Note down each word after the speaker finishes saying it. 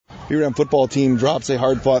Beaver Dam football team drops a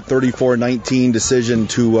hard-fought 34-19 decision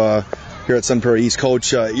to here at Sun Prairie East.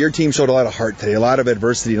 Coach, your team showed a lot of heart today, a lot of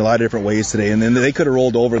adversity in a lot of different ways today, and then they could have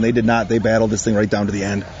rolled over, and they did not. They battled this thing right down to the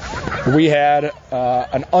end. We had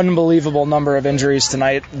an unbelievable number of injuries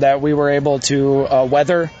tonight that we were able to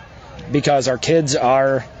weather because our kids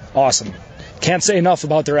are awesome. Can't say enough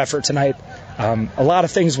about their effort tonight. A lot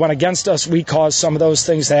of things went against us. We caused some of those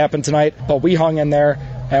things to happen tonight, but we hung in there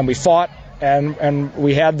and we fought, and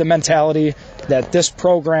we had the mentality that this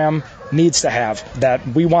program needs to have, that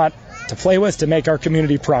we want to play with to make our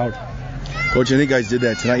community proud. Coach, I think you guys did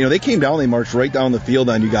that tonight. They came down, they marched right down the field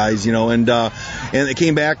on you guys, and they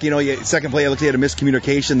came back, second play, I looked, they had a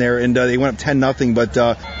miscommunication there, and they went up 10-0, but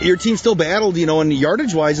your team still battled, and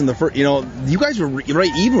yardage-wise in the first, you guys were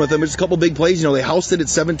right even with them. Just a couple big plays, they housed it at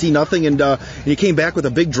 17-0, and you came back with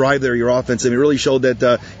a big drive there, your offense, and it really showed that,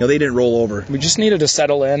 they didn't roll over. We just needed to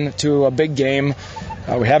settle in to a big game.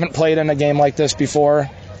 We haven't played in a game like this before,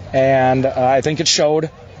 and I think it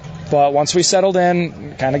showed. But once we settled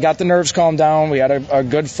in, kind of got the nerves calmed down, we had a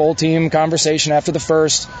good full team conversation after the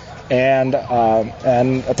first, and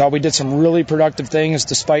I thought we did some really productive things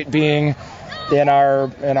despite being in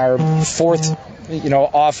our fourth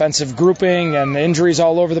offensive grouping and injuries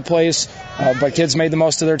all over the place. But kids made the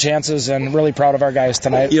most of their chances, and really proud of our guys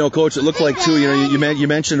tonight. Coach, it looked like too. You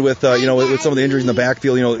mentioned with with some of the injuries in the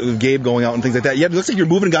backfield. With Gabe going out and things like that. Yeah, it looks like you're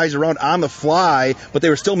moving guys around on the fly, but they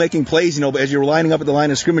were still making plays. As you were lining up at the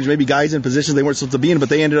line of scrimmage, maybe guys in positions they weren't supposed to be in, but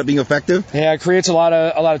they ended up being effective. Yeah, it creates a lot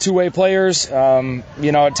of two-way players.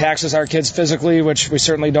 It taxes our kids physically, which we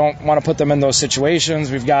certainly don't want to put them in those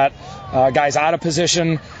situations. We've got guys out of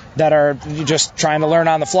position that are just trying to learn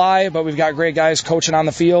on the fly, but we've got great guys coaching on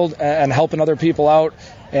the field and helping other people out,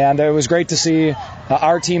 and it was great to see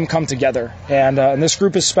our team come together. And this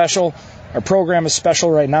group is special. Our program is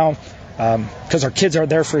special right now because our kids are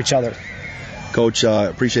there for each other. Coach,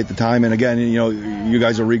 appreciate the time, and again, you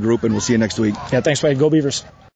guys will regroup, and we'll see you next week. Yeah, thanks, Wade. Go Beavers.